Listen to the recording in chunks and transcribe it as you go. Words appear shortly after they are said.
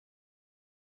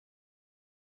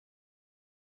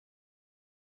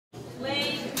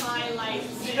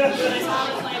highlights, and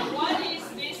I was like, what is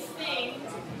this thing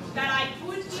that I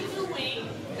could be doing,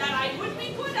 that I would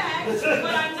be good at,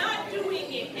 but I'm not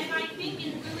doing it? And I think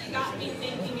it really got me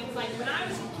thinking. It's like, when I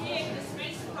was a kid, this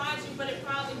may surprise you, but it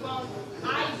probably won't,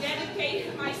 I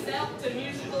dedicated myself to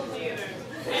musical theater.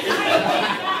 And I did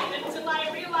that until I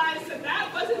realized that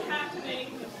that wasn't happening.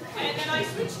 And then I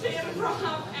switched to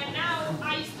improv, and now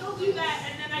I still do that,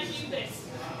 and then I do this.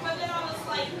 But then I was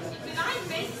like, did I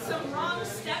make some wrong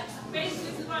steps? Basically,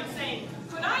 this is what I'm saying.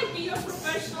 Could I be a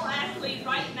professional athlete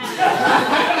right now?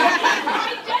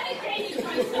 I dedicated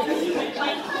myself to it.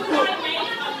 Like, could I make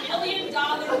 $1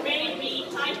 million baby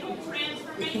type of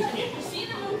transformation? If you see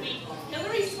the movie,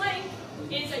 Hilary Swank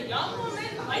is a young woman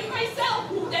like myself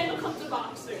who then becomes a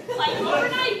boxer. Like,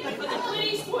 overnight, for the Clint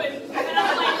Eastwood. And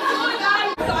I'm like,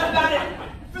 oh, I thought about it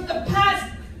for the past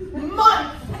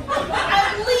month,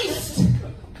 at least.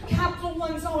 Capital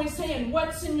One's always saying,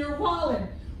 what's in your wallet?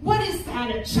 What is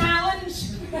that, a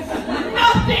challenge?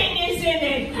 Nothing is in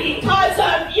it because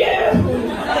of you.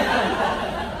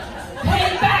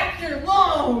 Pay back your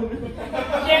loan.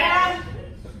 Yeah?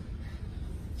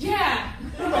 Yeah.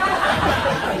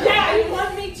 Yeah, you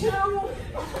want me to?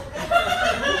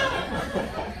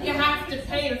 You have to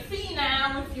pay a fee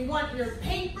now if you want your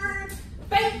paper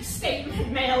bank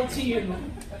statement mailed to you.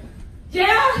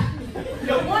 Yeah?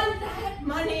 You want that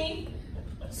money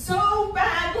so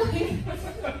badly?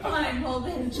 Fine, well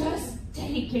then just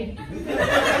take it.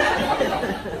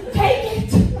 Take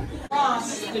it!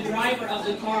 Ross, the driver of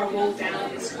the car, rolled down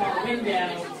his car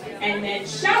window and then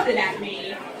shouted at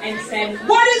me and said,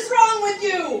 "What is wrong with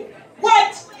you?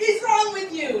 What is wrong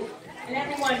with you?" And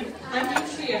everyone, I'm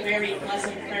usually a very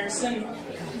pleasant person,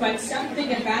 but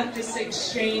something about this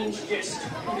exchange just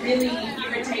really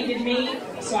irritated me.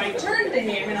 So I turned to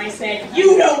him and I said,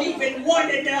 "You don't even want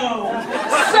to know.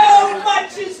 So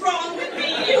much is wrong with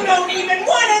me. You don't even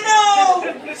want to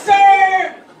know,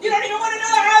 sir. You don't even want to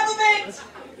know half of it."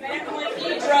 And everyone,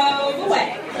 he drove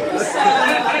away. So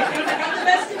I think I got the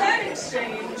best of that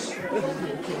exchange.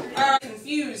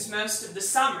 Confused most of the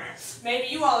summer. Maybe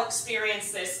you all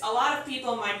experienced this. A lot of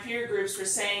people in my peer groups were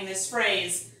saying this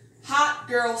phrase, hot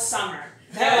girl summer.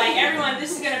 They're like, everyone,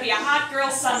 this is going to be a hot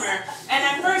girl summer. And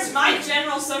at first, my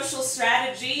general social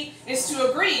strategy is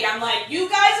to agree. I'm like, you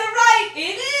guys are right,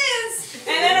 it is.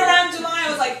 And then around July, I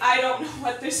was like, I don't know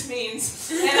what this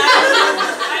means. And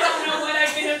I don't know what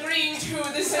I've been agreeing to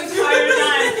this entire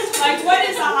time. Like, what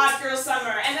is a hot girl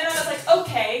summer? And then I was like,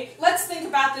 okay, let's think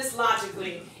about this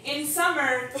logically. In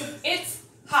summer, it's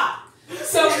hot.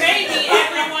 So maybe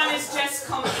everyone is just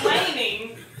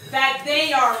complaining that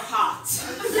they are hot.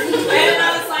 And then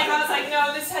I was like,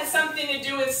 no, this has something to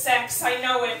do with sex. I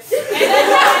know it. And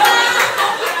then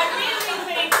I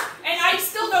really think, and I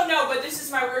still don't know, but this is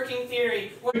my working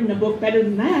theory. I've written a book better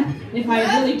than that, if I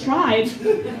had really tried.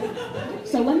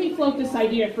 So let me float this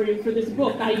idea for you, for this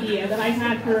book idea that I've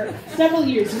had for several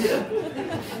years now.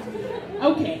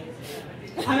 Okay,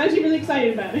 I'm actually really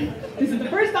excited about it. This is the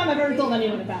first time I've ever told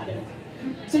anyone about it.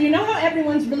 So you know how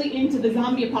everyone's really into the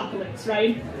zombie apocalypse,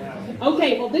 right?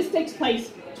 Okay, well this takes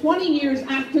place 20 years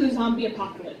after the zombie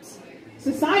apocalypse.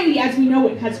 Society as we know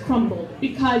it has crumbled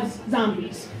because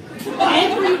zombies.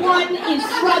 Everyone is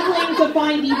struggling to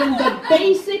find even the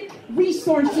basic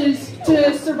resources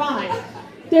to survive.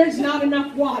 There's not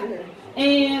enough water,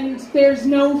 and there's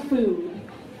no food.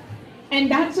 And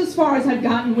that's as far as I've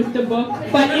gotten with the book.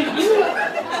 But if you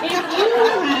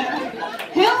have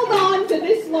held on to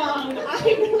this long, I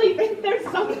really think there's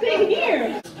something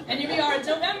here. And here we are, it's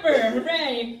November,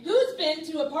 hooray! Who's been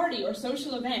to a party or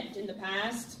social event in the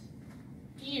past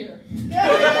year?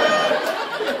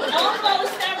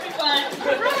 Almost everyone,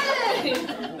 hooray!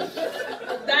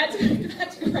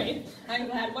 That's great. I'm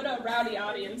glad. What a rowdy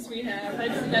audience we have.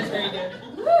 That's very good.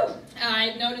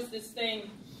 I've noticed this thing,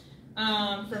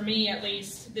 for me at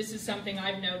least, this is something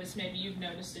I've noticed, maybe you've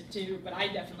noticed it too, but I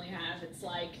definitely have. It's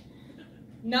like,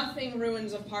 nothing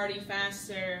ruins a party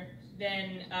faster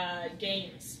than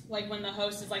games. Like when the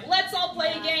host is like, let's all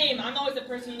play a game. I'm always the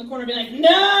person in the corner being like,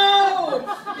 no!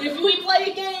 If we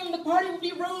play a game, the party will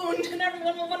be ruined and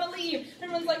everyone will want to leave.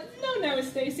 Everyone's like, no,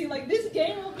 Stacey, like this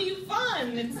game will be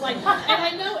fun. It's like, and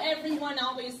I know everyone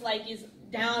always like is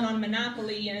down on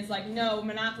Monopoly and is like, no,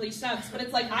 Monopoly sucks. But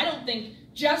it's like, I don't think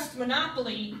Just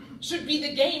Monopoly should be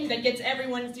the game that gets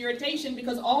everyone's irritation,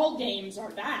 because all games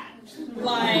are that.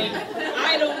 Like,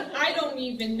 I don't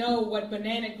even know what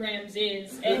bananagrams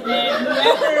is, and then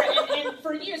and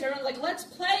for years everyone's like, let's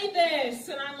play this,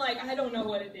 and I'm like, I don't know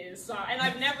what it is, and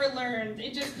I've never learned.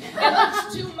 It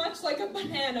looks too much like a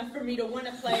banana for me to want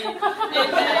to play it.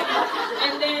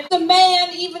 And then the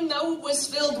man, even though it was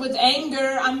filled with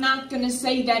anger, I'm not going to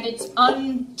say that it's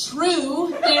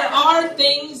untrue. There are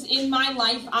things in my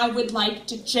life I would like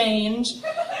to change.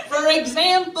 For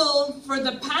example, for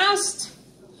the past,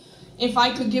 if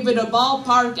I could give it a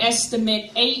ballpark estimate,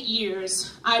 8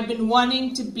 years, I've been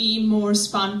wanting to be more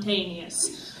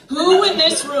spontaneous. Who in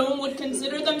this room would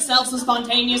consider themselves a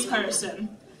spontaneous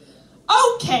person?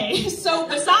 Okay, so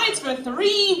besides for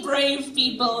 3 brave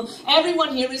people,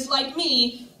 everyone here is like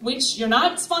me, which you're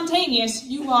not spontaneous,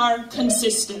 you are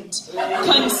consistent.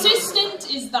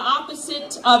 Consistent is the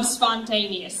opposite of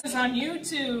spontaneous. It's on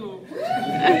YouTube.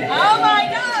 Oh my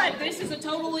God, this is a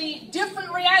totally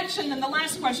different reaction than the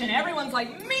last question. Everyone's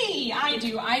like, me, I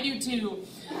do too.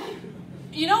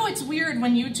 You know, it's weird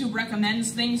when YouTube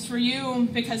recommends things for you,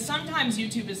 because sometimes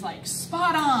YouTube is like,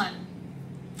 spot on.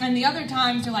 And the other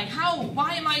times you're like,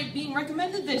 why am I being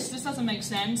recommended this? This doesn't make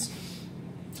sense.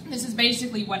 This is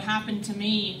basically what happened to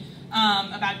me.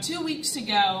 About 2 weeks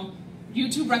ago,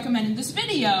 YouTube recommended this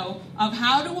video of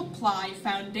how to apply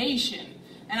foundation.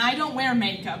 And I don't wear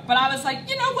makeup, but I was like,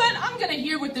 you know what? I'm going to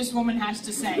hear what this woman has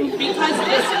to say, because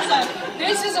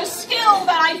this is a skill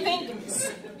that I think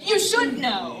you should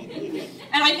know.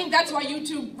 And I think that's why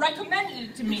YouTube recommended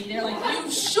it to me. They're like,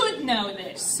 you should know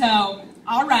this. So,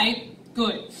 all right.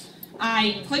 Good.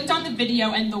 I clicked on the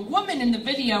video, and the woman in the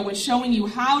video was showing you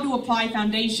how to apply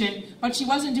foundation, but she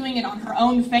wasn't doing it on her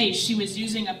own face. She was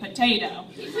using a potato.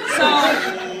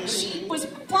 So she was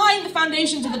applying the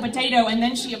foundation to the potato, and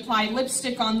then she applied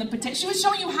lipstick on the potato. She was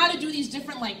showing you how to do these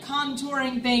different, like,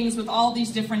 contouring things with all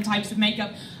these different types of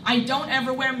makeup. I don't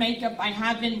ever wear makeup. I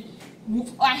had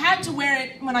to wear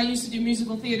it when I used to do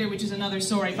musical theater, which is another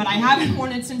story, but I haven't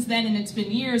worn it since then, and it's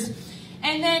been years.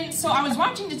 And then, so I was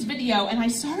watching this video, and I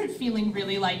started feeling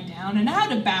really, like, down and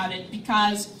out about it,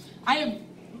 because I have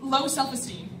low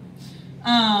self-esteem.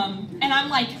 And I'm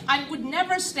like, I would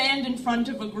never stand in front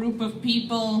of a group of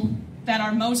people that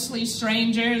are mostly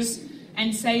strangers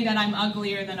and say that I'm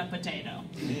uglier than a potato.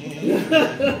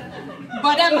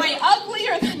 But am I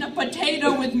uglier than a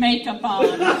potato with makeup on?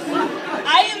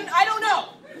 I don't know.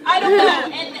 I don't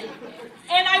know.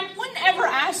 And I wouldn't ever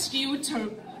ask you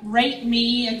to rate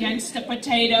me against a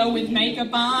potato with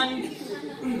makeup on.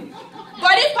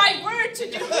 But if I were to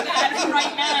do that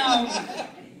right now,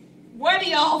 what do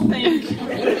y'all think?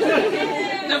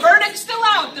 The verdict's still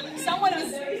out. Someone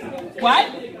is...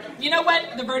 What? You know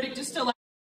what? The verdict is still out.